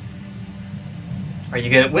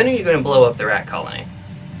 When are you gonna blow up the Rat Colony?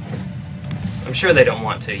 I'm sure they don't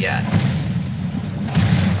want to yet.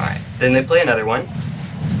 Alright, then they play another one.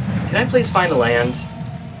 Can I please find a land?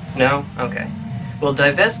 No? Okay. Well,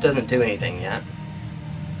 Divest doesn't do anything yet.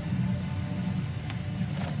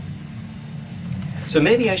 So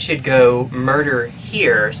maybe I should go murder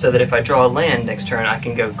here, so that if I draw a land next turn, I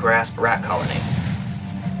can go grasp Rat Colony.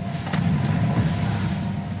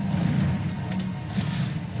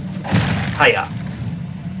 Hiya.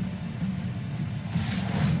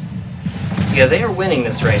 Yeah, they are winning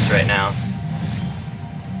this race right now.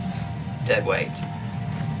 Dead weight.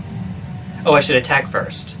 Oh, I should attack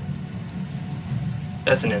first.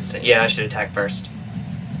 That's an instant. Yeah, I should attack first.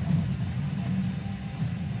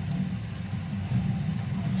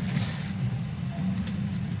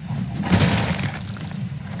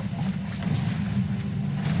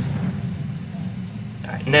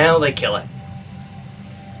 Alright, now they kill it.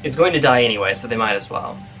 It's going to die anyway, so they might as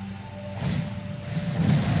well.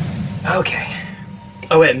 Okay.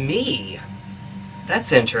 Oh, at me?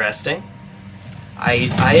 That's interesting. I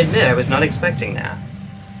admit I was not expecting that.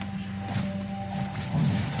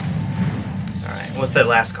 Alright, what's that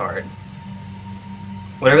last card?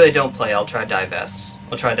 Whatever they don't play, I'll try divest.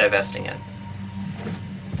 I'll try divesting it.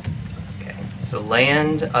 Okay, so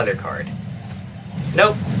land, other card.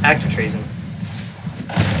 Nope, act of treason.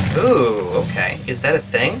 Ooh, okay. Is that a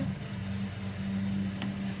thing?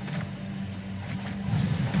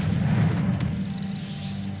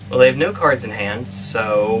 Well, they have no cards in hand,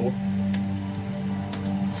 so...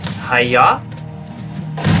 Hiya!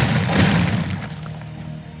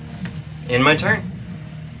 In my turn.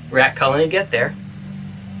 Rat Colony, get there.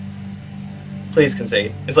 Please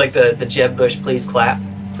concede. It's like the Jeb Bush, please clap.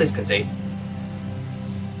 Please concede.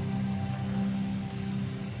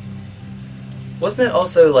 Wasn't that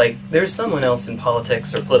also like, there's someone else in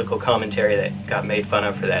politics or political commentary that got made fun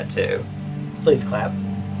of for that too. Please clap.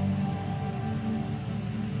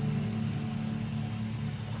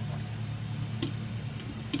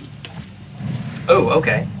 Oh,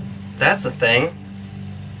 okay. That's a thing.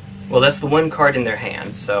 Well, that's the one card in their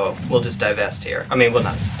hand, so we'll just divest here. I mean, well,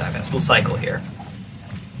 not divest, we'll cycle here.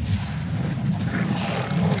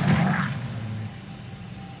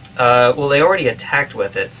 Well, they already attacked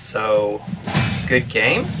with it, so... Good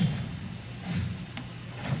game?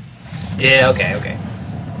 Yeah, okay, okay.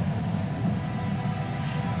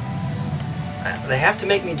 They have to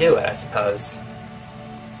make me do it, I suppose.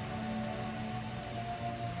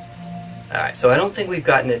 Alright, so I don't think we've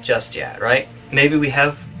gotten it just yet, right? Maybe we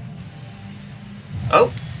have...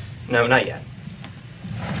 Oh! No, not yet.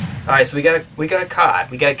 Alright, so we got a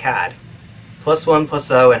cod. We got a cod.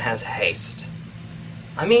 +1/+0 and has haste.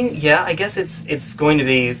 I mean, yeah, I guess it's going to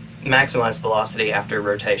be maximized velocity after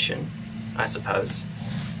rotation, I suppose.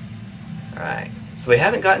 Alright, so we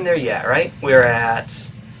haven't gotten there yet, right? We're at...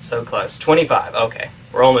 so close. 25. Okay,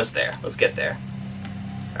 we're almost there. Let's get there.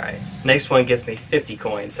 Alright, next one gets me 50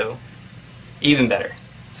 coins, so even better.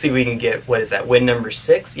 See if we can get, what is that, win number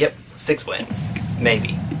 6? Yep, 6 wins.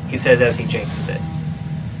 Maybe. He says as he jinxes it.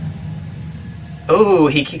 Oh,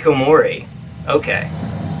 Hikikomori. Okay.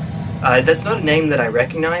 That's not a name that I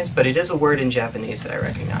recognize, but it is a word in Japanese that I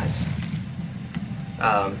recognize.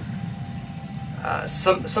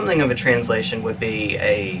 Something of a translation would be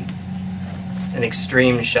an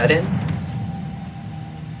extreme shut-in.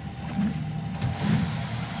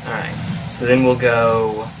 Alright, so then we'll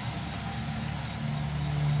go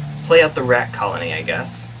play out the rat colony, I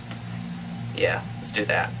guess. Yeah, let's do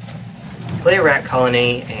that. Play a rat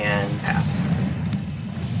colony and pass.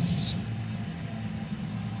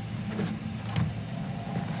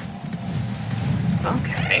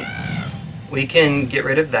 Okay, we can get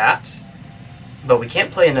rid of that, but we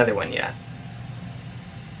can't play another one yet.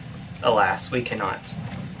 Alas, we cannot.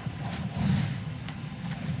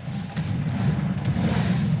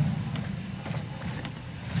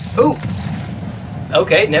 Ooh!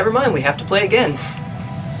 Okay, never mind, we have to play again.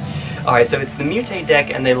 Alright, so it's the mutate deck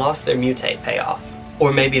and they lost their mutate payoff.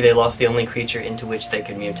 Or maybe they lost the only creature into which they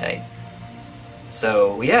could mutate.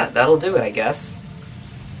 So, yeah, that'll do it, I guess.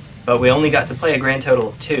 But we only got to play a grand total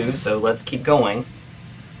of 2, so let's keep going.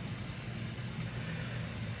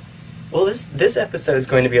 Well, this episode is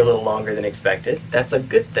going to be a little longer than expected. That's a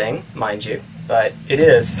good thing, mind you, but it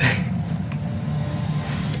is.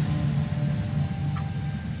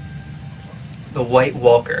 The White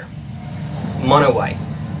Walker. Mono white.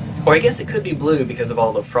 Or I guess it could be blue because of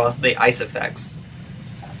all the ice effects.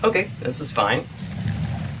 Okay, this is fine.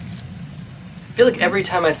 I feel like every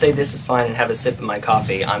time I say this is fine and have a sip of my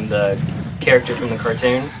coffee, I'm the character from the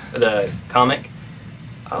cartoon, or the comic.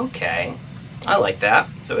 Okay, I like that.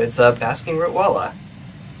 So it's Basking Rotwalla,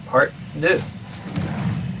 part 2.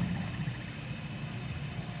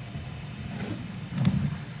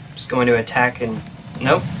 Just going to attack and...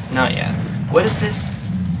 Nope, not yet. What is this?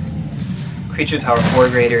 Creature with power 4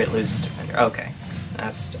 greater, it loses defender. Okay,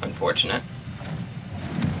 that's unfortunate.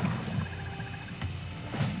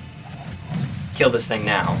 Kill this thing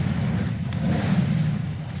now.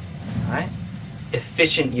 Alright.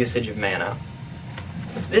 Efficient usage of mana.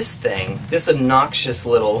 This thing, this obnoxious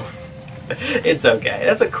little... It's okay.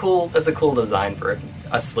 That's a cool design for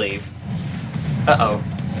a sleeve. Uh-oh.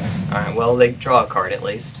 Alright, well, they draw a card at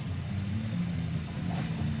least.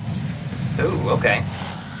 Ooh, okay.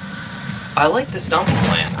 I like the stomping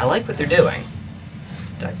plan. I like what they're doing.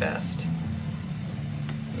 Divest.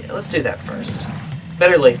 Yeah, let's do that first.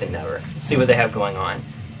 Better late than never. Let's see what they have going on.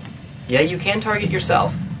 Yeah, you can target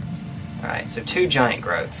yourself. Alright, so 2 giant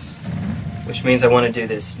growths. Which means I want to do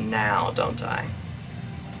this now, don't I?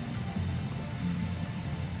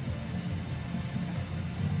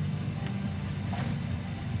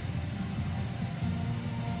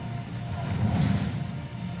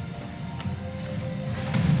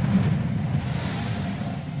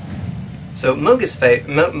 So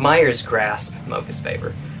Meyer's Grasp, Moga's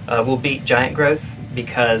Favor, will beat Giant Growth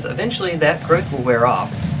because eventually that growth will wear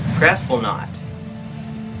off. Grasp will not.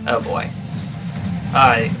 Oh boy.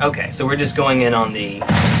 Okay, so we're just going in on the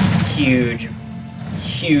huge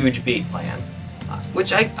beat plan,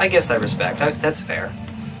 which I guess I respect. That's fair.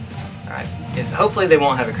 Alright, hopefully they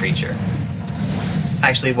won't have a creature.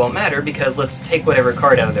 Actually, it won't matter because let's take whatever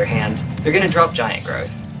card out of their hand. They're going to drop Giant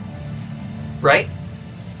Growth. Right?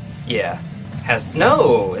 Yeah.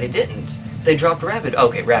 No, they didn't. They dropped Rapid.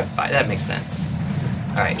 Okay, Rapid Fire. That makes sense.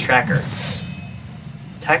 Alright, Tracker.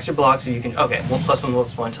 Attacks or blocks, so you can... Okay,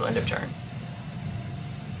 1/1/1 until end of turn.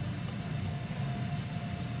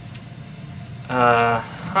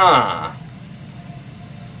 Uh-huh.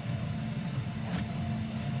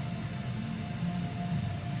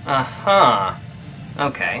 Uh-huh.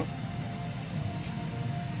 Okay.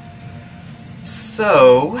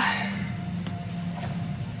 So...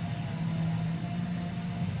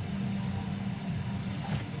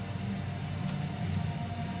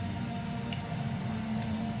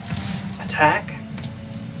 attack,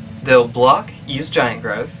 they'll block, use Giant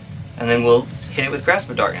Growth, and then we'll hit it with Grasp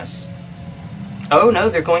of Darkness. Oh no,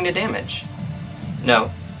 they're going to damage. No.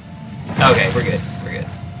 Okay, we're good. We're good.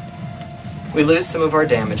 We lose some of our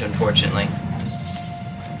damage, unfortunately.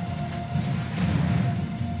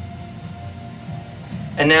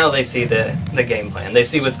 And now they see the game plan. They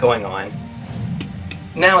see what's going on.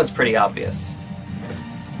 Now it's pretty obvious.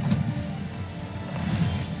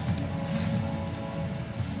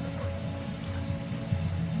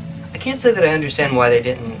 I can't say that I understand why they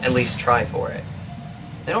didn't at least try for it.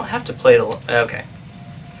 They don't have to play the... okay.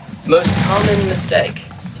 Most common mistake,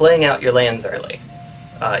 playing out your lands early.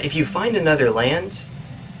 If you find another land,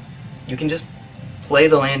 you can just play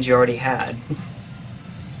the land you already had.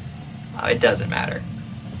 It doesn't matter.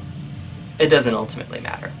 It doesn't ultimately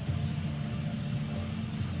matter.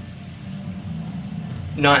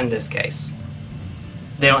 Not in this case.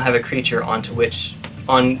 They don't have a creature onto which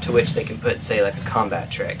they can put, say, like a combat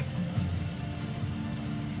trick.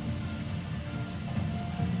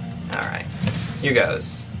 Alright, here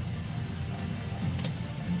goes.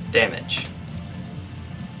 Damage.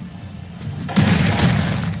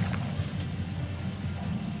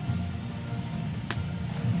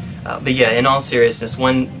 But yeah, in all seriousness,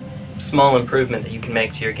 one small improvement that you can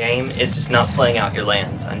make to your game is just not playing out your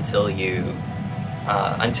lands until you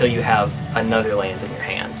have another land in your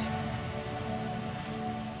hand.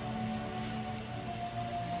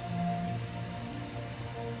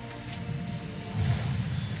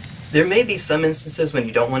 There may be some instances when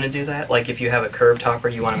you don't want to do that, like if you have a curved hopper,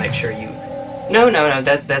 you want to make sure you... No,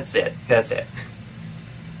 that's it. That's it.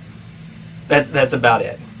 That's about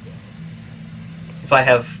it. If I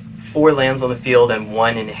have 4 lands on the field and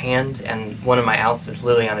 1 in hand, and one of my outs is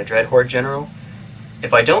Liliana Dreadhorde General,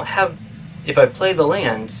 if I play the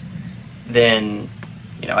land, then,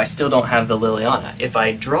 you know, I still don't have the Liliana. If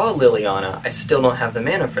I draw Liliana, I still don't have the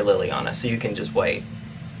mana for Liliana, so you can just wait.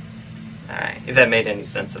 Alright, if that made any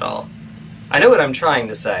sense at all. I know what I'm trying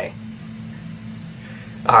to say.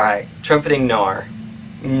 Alright, Trumpeting Gnar.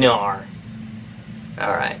 Gnar.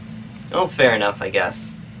 Alright. Oh, fair enough, I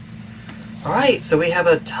guess. Alright, so we have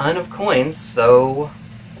a ton of coins, so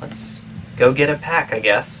let's go get a pack, I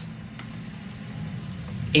guess.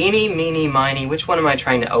 Eeny, meeny, miny, which one am I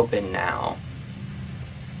trying to open now?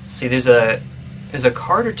 See, there's a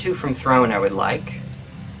card or two from Throne I would like.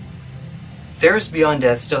 Theros Beyond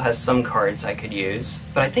Death still has some cards I could use,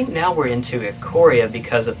 but I think now we're into Ikoria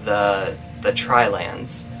because of the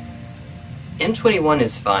Tri-lands. M21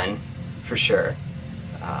 is fun, for sure.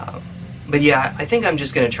 But yeah, I think I'm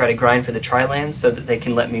just going to try to grind for the Tri-lands so that they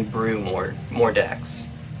can let me brew more decks.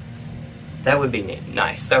 That would be neat.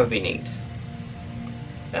 Nice, that would be neat.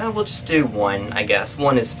 We'll just do 1, I guess.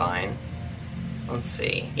 1 is fine. Let's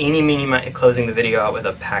see. Eeny, meeny, miny, closing the video out with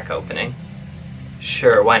a pack opening.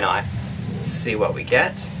 Sure, why not? Let's see what we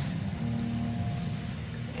get.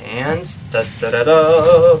 And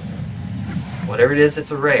da-da-da-da! Whatever it is,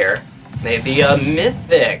 it's a rare. Maybe a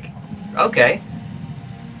mythic! Okay.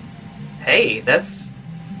 Hey, that's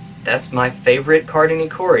my favorite card in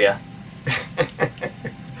Ikoria.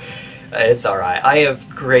 It's alright. I have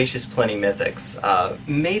gracious plenty mythics.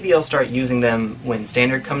 Maybe I'll start using them when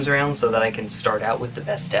Standard comes around so that I can start out with the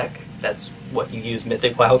best deck. That's what you use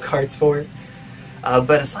mythic wildcards for.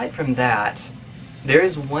 But aside from that, there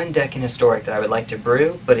is one deck in Historic that I would like to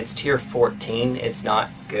brew, but it's tier 14. It's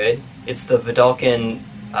not good. It's the Vidalcan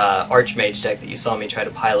Archmage deck that you saw me try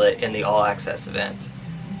to pilot in the All Access event.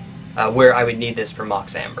 Where I would need this for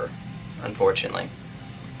Mox Amber, unfortunately.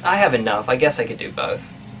 I have enough. I guess I could do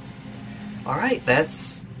both. Alright,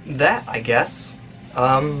 that's that, I guess.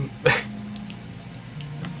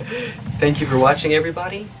 Thank you for watching,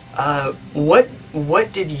 everybody.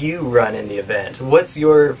 What did you run in the event? What's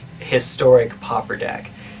your historic Pauper deck?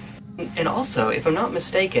 And also, if I'm not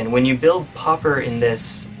mistaken, when you build Pauper in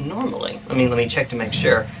this normally, let me check to make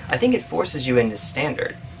sure, I think it forces you into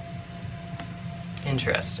Standard.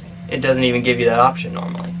 Interesting. It doesn't even give you that option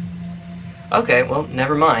normally. Okay, well,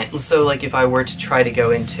 never mind. So, like, if I were to try to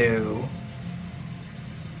go into...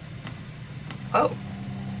 Oh.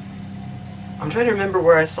 I'm trying to remember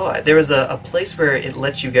where I saw it. There was a place where it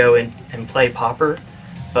lets you go and play Pauper,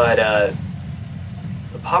 but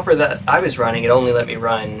the Pauper that I was running, it only let me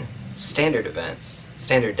run standard events,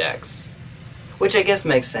 standard decks, which I guess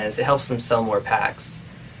makes sense. It helps them sell more packs.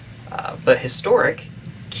 But Historic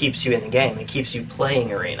keeps you in the game. It keeps you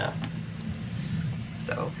playing Arena.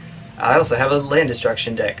 So, I also have a land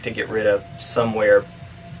destruction deck to get rid of somewhere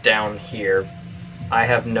down here. I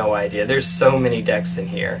have no idea. There's so many decks in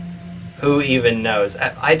here. Who even knows?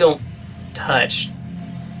 I don't touch...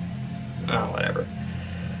 Oh, whatever.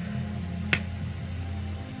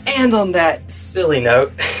 And on that silly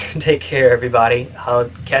note, take care everybody. I'll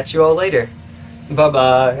catch you all later.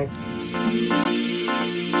 Bye-bye.